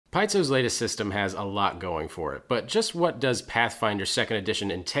Paizo's latest system has a lot going for it, but just what does Pathfinder 2nd Edition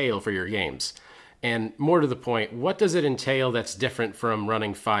entail for your games? And more to the point, what does it entail that's different from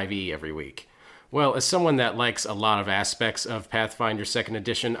running 5e every week? Well, as someone that likes a lot of aspects of Pathfinder 2nd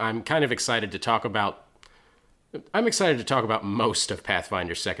Edition, I'm excited to talk about most of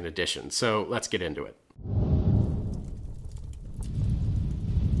Pathfinder 2nd Edition, so let's get into it.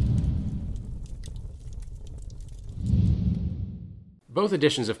 Both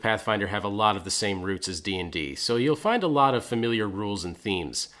editions of Pathfinder have a lot of the same roots as D&D, so you'll find a lot of familiar rules and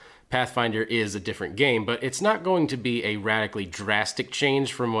themes. Pathfinder is a different game, but it's not going to be a radically drastic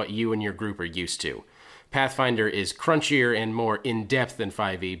change from what you and your group are used to. Pathfinder is crunchier and more in-depth than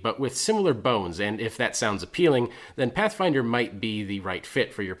 5e, but with similar bones, and if that sounds appealing, then Pathfinder might be the right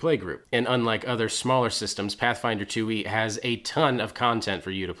fit for your playgroup. And unlike other smaller systems, Pathfinder 2e has a ton of content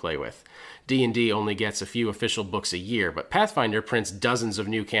for you to play with. D&D only gets a few official books a year, but Pathfinder prints dozens of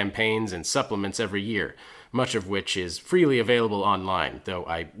new campaigns and supplements every year, much of which is freely available online, though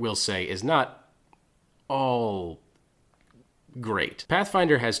I will say is not all great.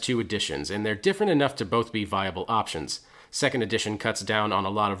 Pathfinder has 2 editions, and they're different enough to both be viable options. 2nd edition cuts down on a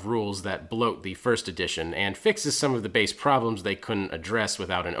lot of rules that bloat the 1st edition, and fixes some of the base problems they couldn't address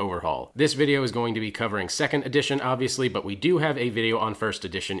without an overhaul. This video is going to be covering 2nd edition, obviously, but we do have a video on 1st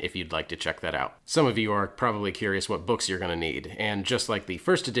edition if you'd like to check that out. Some of you are probably curious what books you're going to need, and just like the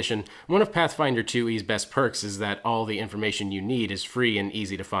 1st edition, one of Pathfinder 2e's best perks is that all the information you need is free and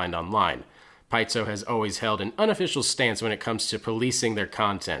easy to find online. Paizo has always held an unofficial stance when it comes to policing their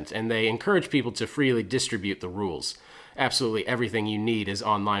content, and they encourage people to freely distribute the rules. Absolutely everything you need is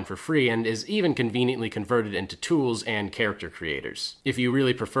online for free and is even conveniently converted into tools and character creators. If you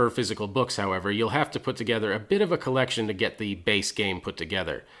really prefer physical books, however, you'll have to put together a bit of a collection to get the base game put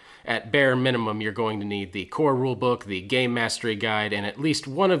together. At bare minimum, you're going to need the core rulebook, the game mastery guide, and at least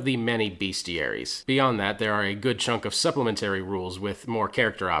one of the many bestiaries. Beyond that, there are a good chunk of supplementary rules with more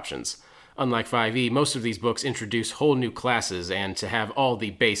character options. Unlike 5e, most of these books introduce whole new classes, and to have all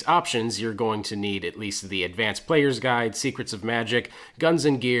the base options, you're going to need at least the Advanced Player's Guide, Secrets of Magic, Guns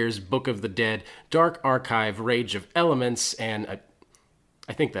and Gears, Book of the Dead, Dark Archive, Rage of Elements, and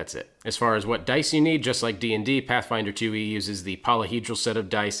I think that's it. As far as what dice you need, just like D&D, Pathfinder 2e uses the polyhedral set of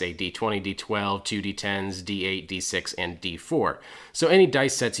dice, a d20, d12, 2d10s, d8, d6, and d4. So any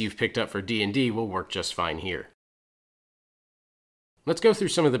dice sets you've picked up for D&D will work just fine here. Let's go through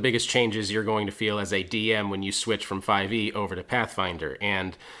some of the biggest changes you're going to feel as a DM when you switch from 5e over to Pathfinder,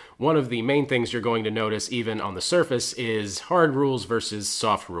 and one of the main things you're going to notice even on the surface is hard rules versus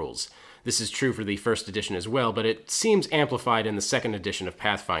soft rules. This is true for the 1st edition as well, but it seems amplified in the 2nd edition of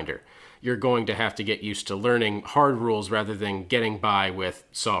Pathfinder. You're going to have to get used to learning hard rules rather than getting by with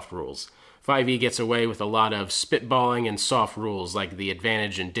soft rules. 5e gets away with a lot of spitballing and soft rules like the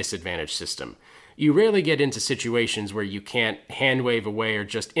advantage and disadvantage system. You rarely get into situations where you can't hand-wave away or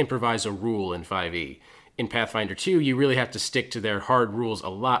just improvise a rule in 5e. In Pathfinder 2, you really have to stick to their hard rules a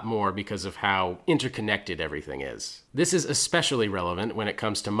lot more because of how interconnected everything is. This is especially relevant when it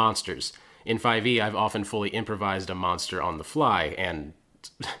comes to monsters. In 5e, I've often fully improvised a monster on the fly, and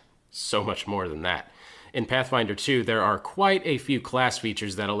so much more than that. In Pathfinder 2, there are quite a few class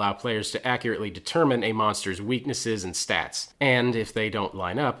features that allow players to accurately determine a monster's weaknesses and stats. And if they don't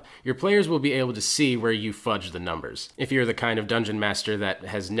line up, your players will be able to see where you fudge the numbers. If you're the kind of dungeon master that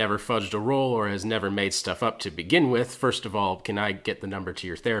has never fudged a roll or has never made stuff up to begin with, first of all, can I get the number to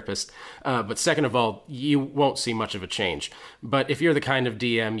your therapist? But second of all, you won't see much of a change. But if you're the kind of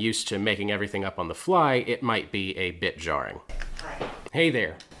DM used to making everything up on the fly, it might be a bit jarring. Hi. Hey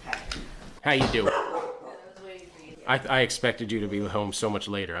there. Hi. How you doing? I was waiting for you. I expected you to be home so much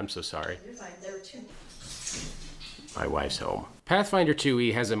later. I'm so sorry. You're fine. There were 2. My wife's home. Pathfinder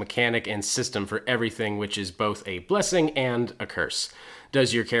 2e has a mechanic and system for everything, which is both a blessing and a curse.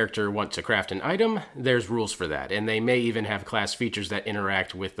 Does your character want to craft an item? There's rules for that, and they may even have class features that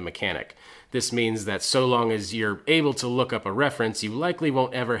interact with the mechanic. This means that so long as you're able to look up a reference, you likely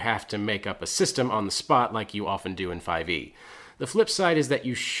won't ever have to make up a system on the spot like you often do in 5e. The flip side is that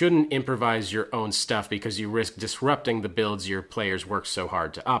you shouldn't improvise your own stuff because you risk disrupting the builds your players work so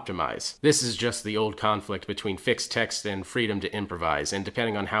hard to optimize. This is just the old conflict between fixed text and freedom to improvise, and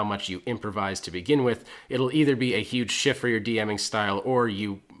depending on how much you improvise to begin with, it'll either be a huge shift for your DMing style or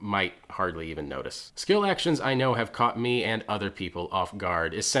you might hardly even notice. Skill actions I know have caught me and other people off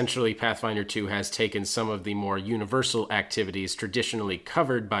guard. Essentially, Pathfinder 2 has taken some of the more universal activities traditionally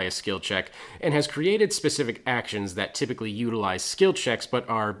covered by a skill check and has created specific actions that typically utilize skill checks but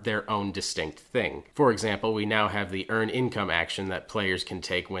are their own distinct thing. For example, we now have the earn income action that players can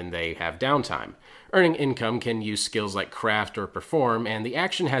take when they have downtime. Earning income can use skills like craft or perform, and the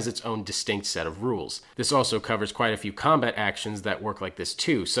action has its own distinct set of rules. This also covers quite a few combat actions that work like this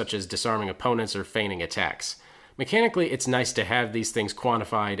too, such as disarming opponents or feigning attacks. Mechanically, it's nice to have these things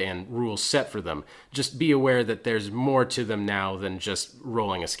quantified and rules set for them. Just be aware that there's more to them now than just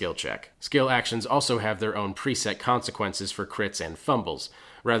rolling a skill check. Skill actions also have their own preset consequences for crits and fumbles.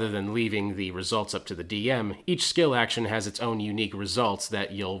 Rather than leaving the results up to the DM, each skill action has its own unique results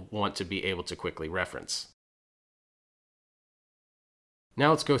that you'll want to be able to quickly reference.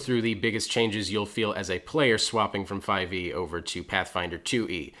 Now let's go through the biggest changes you'll feel as a player swapping from 5e over to Pathfinder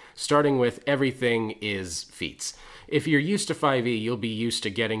 2e, starting with everything is feats. If you're used to 5e, you'll be used to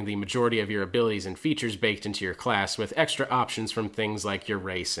getting the majority of your abilities and features baked into your class with extra options from things like your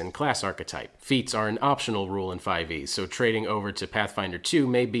race and class archetype. Feats are an optional rule in 5e, so trading over to Pathfinder 2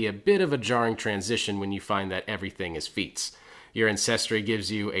 may be a bit of a jarring transition when you find that everything is feats. Your ancestry gives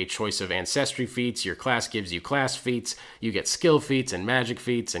you a choice of ancestry feats, your class gives you class feats, you get skill feats and magic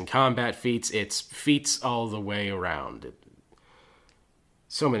feats and combat feats. It's feats all the way around.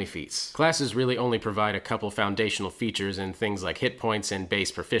 So many feats. Classes really only provide a couple foundational features in things like hit points and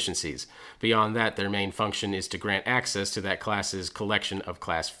base proficiencies. Beyond that, their main function is to grant access to that class's collection of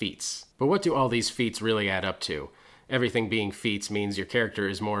class feats. But what do all these feats really add up to? Everything being feats means your character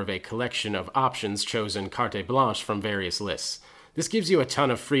is more of a collection of options chosen carte blanche from various lists. This gives you a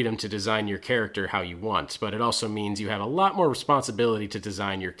ton of freedom to design your character how you want, but it also means you have a lot more responsibility to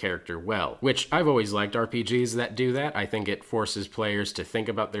design your character well, which I've always liked RPGs that do that. I think it forces players to think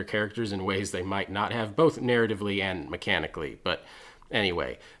about their characters in ways they might not have, both narratively and mechanically, but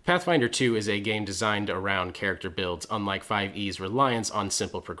anyway, Pathfinder 2 is a game designed around character builds, unlike 5e's reliance on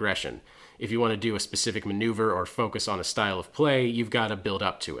simple progression. If you want to do a specific maneuver or focus on a style of play, you've got to build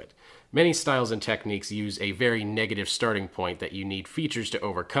up to it. Many styles and techniques use a very negative starting point that you need features to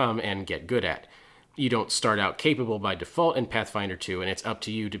overcome and get good at. You don't start out capable by default in Pathfinder 2, and it's up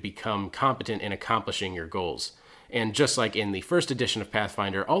to you to become competent in accomplishing your goals. And just like in the first edition of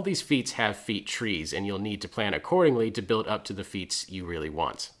Pathfinder, all these feats have feat trees, and you'll need to plan accordingly to build up to the feats you really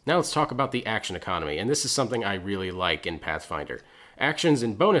want. Now let's talk about the action economy, and this is something I really like in Pathfinder. Actions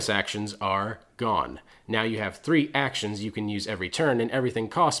and bonus actions are gone. Now you have 3 actions you can use every turn, and everything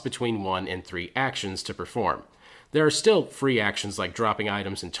costs between 1 and 3 actions to perform. There are still free actions like dropping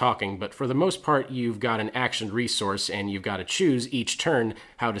items and talking, but for the most part you've got an action resource and you've got to choose each turn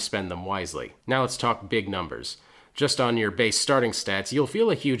how to spend them wisely. Now let's talk big numbers. Just on your base starting stats, you'll feel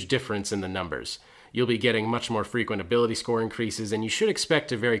a huge difference in the numbers. You'll be getting much more frequent ability score increases, and you should expect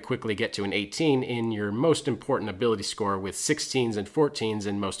to very quickly get to an 18 in your most important ability score with 16s and 14s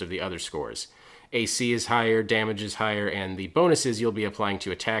in most of the other scores. AC is higher, damage is higher, and the bonuses you'll be applying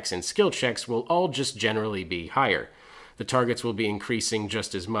to attacks and skill checks will all just generally be higher. The targets will be increasing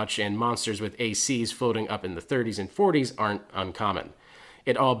just as much, and monsters with ACs floating up in the 30s and 40s aren't uncommon.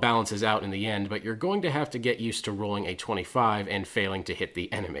 It all balances out in the end, but you're going to have to get used to rolling a 25 and failing to hit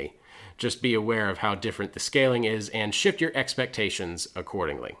the enemy. Just be aware of how different the scaling is and shift your expectations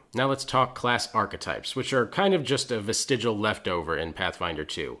accordingly. Now let's talk class archetypes, which are kind of just a vestigial leftover in Pathfinder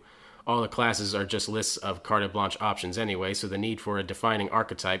 2. All the classes are just lists of carte blanche options anyway, so the need for a defining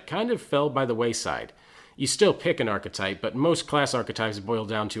archetype kind of fell by the wayside. You still pick an archetype, but most class archetypes boil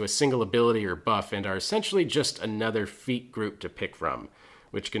down to a single ability or buff and are essentially just another feat group to pick from,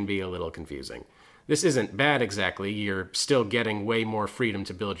 which can be a little confusing. This isn't bad exactly, you're still getting way more freedom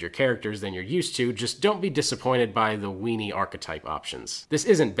to build your characters than you're used to, just don't be disappointed by the weenie archetype options. This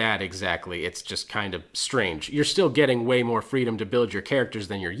isn't bad exactly, it's just kind of strange. You're still getting way more freedom to build your characters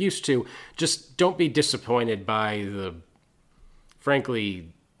than you're used to, just don't be disappointed by the,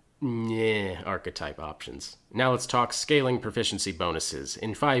 frankly, archetype options. Now let's talk scaling proficiency bonuses.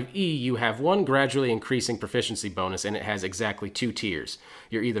 In 5e, you have one gradually increasing proficiency bonus, and it has exactly 2 tiers.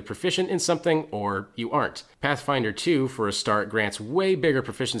 You're either proficient in something or you aren't. Pathfinder 2, for a start, grants way bigger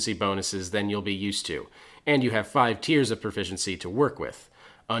proficiency bonuses than you'll be used to, and you have 5 tiers of proficiency to work with.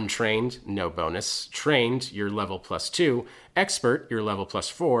 Untrained, no bonus. Trained, your level +2. Expert, your level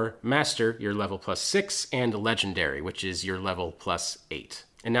 +4. Master, your level +6. And Legendary, which is your level +8.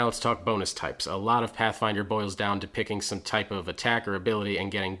 And now let's talk bonus types. A lot of Pathfinder boils down to picking some type of attack or ability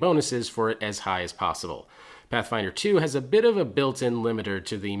and getting bonuses for it as high as possible. Pathfinder 2 has a bit of a built-in limiter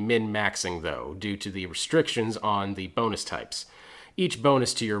to the min-maxing though, due to the restrictions on the bonus types. Each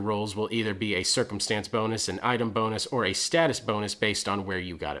bonus to your rolls will either be a circumstance bonus, an item bonus, or a status bonus based on where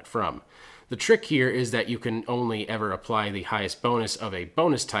you got it from. The trick here is that you can only ever apply the highest bonus of a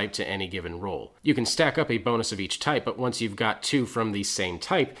bonus type to any given roll. You can stack up a bonus of each type, but once you've got 2 from the same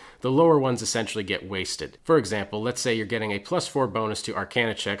type, the lower ones essentially get wasted. For example, let's say you're getting a +4 bonus to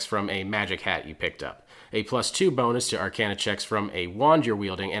Arcana checks from a magic hat you picked up, a +2 bonus to Arcana checks from a wand you're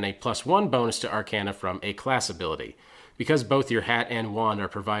wielding, and a +1 bonus to Arcana from a class ability. Because both your hat and wand are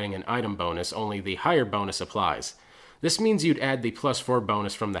providing an item bonus, only the higher bonus applies. This means you'd add the +4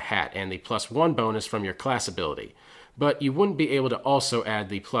 bonus from the hat and the +1 bonus from your class ability, but you wouldn't be able to also add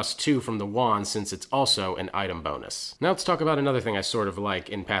the +2 from the wand since it's also an item bonus. Now let's talk about another thing I sort of like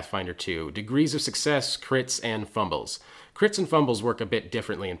in Pathfinder 2, degrees of success, crits, and fumbles. Crits and fumbles work a bit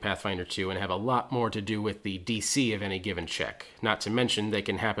differently in Pathfinder 2 and have a lot more to do with the DC of any given check. Not to mention they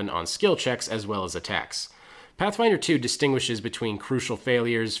can happen on skill checks as well as attacks. Pathfinder 2 distinguishes between crucial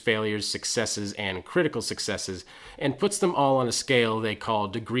failures, successes, and critical successes, and puts them all on a scale they call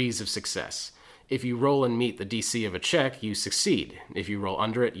degrees of success. If you roll and meet the DC of a check, you succeed. If you roll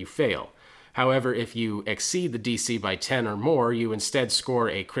under it, you fail. However, if you exceed the DC by 10 or more, you instead score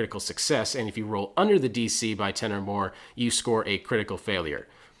a critical success, and if you roll under the DC by 10 or more, you score a critical failure.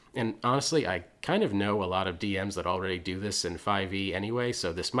 And honestly, I kind of know a lot of DMs that already do this in 5e anyway,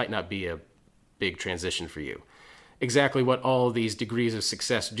 so this might not be a big transition for you. Exactly what all of these degrees of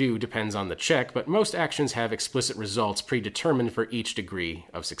success do depends on the check, but most actions have explicit results predetermined for each degree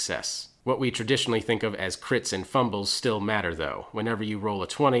of success. What we traditionally think of as crits and fumbles still matter though. Whenever you roll a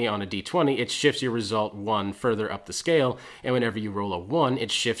 20 on a d20, it shifts your result 1 further up the scale, and whenever you roll a 1, it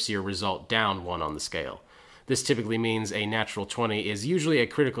shifts your result down 1 on the scale. This typically means a natural 20 is usually a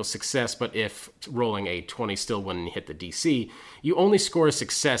critical success, but if rolling a 20 still wouldn't hit the DC, you only score a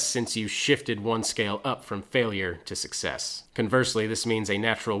success since you shifted 1 scale up from failure to success. Conversely, this means a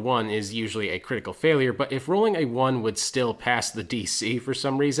natural 1 is usually a critical failure, but if rolling a 1 would still pass the DC for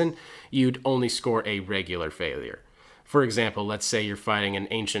some reason, you'd only score a regular failure. For example, let's say you're fighting an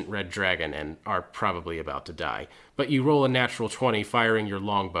ancient red dragon and are probably about to die, but you roll a natural 20 firing your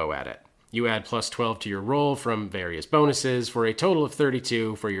longbow at it. You add +12 to your roll from various bonuses for a total of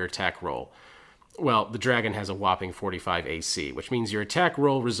 32 for your attack roll. Well, the dragon has a whopping 45 AC, which means your attack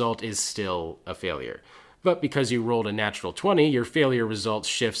roll result is still a failure. But because you rolled a natural 20, your failure result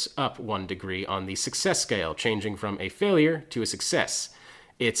shifts up 1 degree on the success scale, changing from a failure to a success.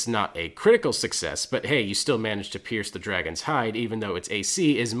 It's not a critical success, but hey, you still managed to pierce the dragon's hide, even though its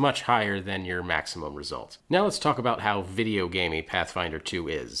AC is much higher than your maximum result. Now let's talk about how video gamey Pathfinder 2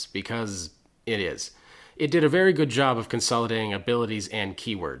 is, because it is. It did a very good job of consolidating abilities and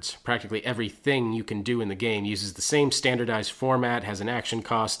keywords. Practically everything you can do in the game uses the same standardized format, has an action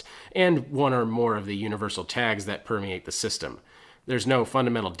cost, and 1 or more of the universal tags that permeate the system. There's no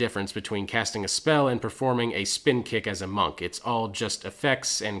fundamental difference between casting a spell and performing a spin kick as a monk. It's all just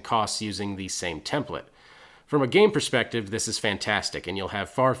effects and costs using the same template. From a game perspective, this is fantastic, and you'll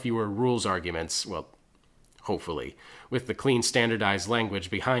have far fewer rules arguments, well, hopefully, with the clean standardized language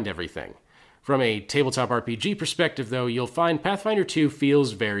behind everything. From a tabletop RPG perspective, though, you'll find Pathfinder 2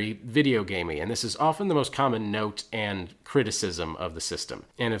 feels very video gamey, and this is often the most common note and criticism of the system.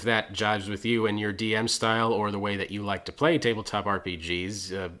 And if that jives with you and your DM style or the way that you like to play tabletop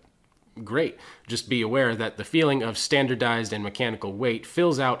RPGs, great. Just be aware that the feeling of standardized and mechanical weight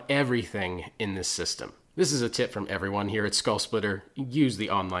fills out everything in this system. This is a tip from everyone here at Skullsplitter. Use the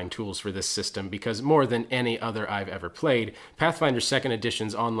online tools for this system because more than any other I've ever played, Pathfinder 2nd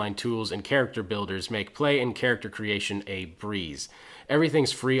Edition's online tools and character builders make play and character creation a breeze.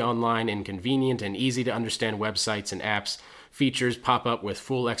 Everything's free online and convenient and easy to understand websites and apps. Features pop up with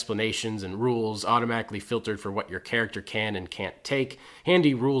full explanations and rules, automatically filtered for what your character can and can't take.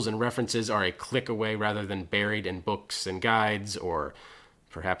 Handy rules and references are a click away rather than buried in books and guides or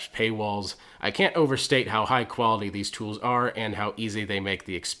perhaps paywalls. I can't overstate how high quality these tools are and how easy they make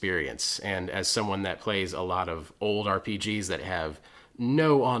the experience. And as someone that plays a lot of old RPGs that have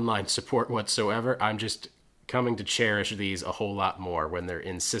no online support whatsoever, I'm just coming to cherish these a whole lot more when they're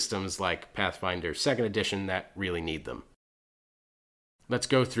in systems like Pathfinder 2nd Edition that really need them. Let's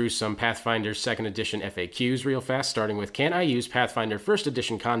go through some Pathfinder 2nd Edition FAQs real fast, starting with, can I use Pathfinder 1st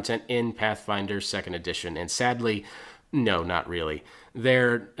Edition content in Pathfinder 2nd Edition? And sadly, no, not really.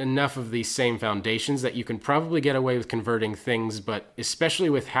 They're enough of the same foundations that you can probably get away with converting things, but especially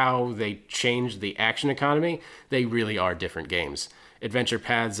with how they changed the action economy, they really are different games. Adventure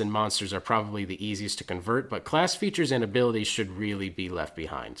paths and monsters are probably the easiest to convert, but class features and abilities should really be left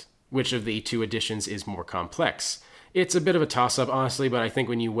behind. Which of the 2 editions is more complex? It's a bit of a toss-up, honestly, but I think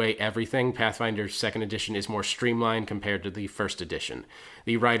when you weigh everything, Pathfinder 2nd Edition is more streamlined compared to the 1st Edition.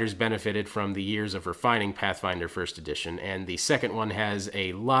 The writers benefited from the years of refining Pathfinder 1st Edition, and the second one has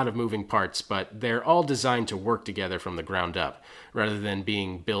a lot of moving parts, but they're all designed to work together from the ground up, rather than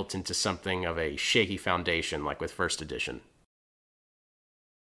being built into something of a shaky foundation like with 1st Edition.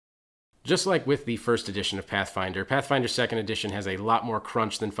 Just like with the 1st edition of Pathfinder, Pathfinder 2nd Edition has a lot more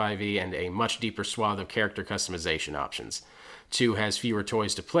crunch than 5e and a much deeper swath of character customization options. 2 has fewer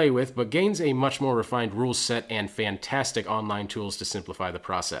toys to play with, but gains a much more refined rules set and fantastic online tools to simplify the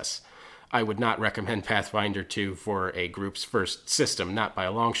process. I would not recommend Pathfinder 2 for a group's first system, not by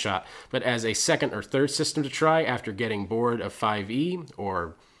a long shot, but as a second or third system to try after getting bored of 5e,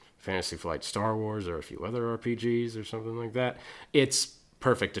 or Fantasy Flight Star Wars, or a few other RPGs or something like that. It's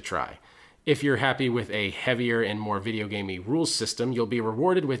perfect to try. If you're happy with a heavier and more video gamey rules system, you'll be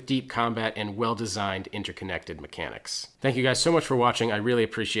rewarded with deep combat and well-designed interconnected mechanics. Thank you guys so much for watching. I really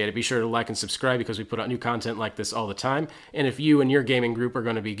appreciate it. Be sure to like and subscribe because we put out new content like this all the time. And if you and your gaming group are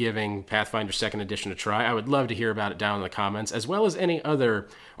going to be giving Pathfinder 2nd Edition a try, I would love to hear about it down in the comments, as well as any other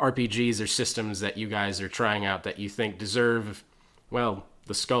RPGs or systems that you guys are trying out that you think deserve, well,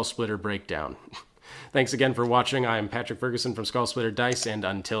 the Skull Splitter breakdown. Thanks again for watching. I am Patrick Ferguson from Skull Splitter Dice, and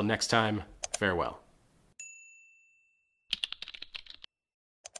until next time, farewell.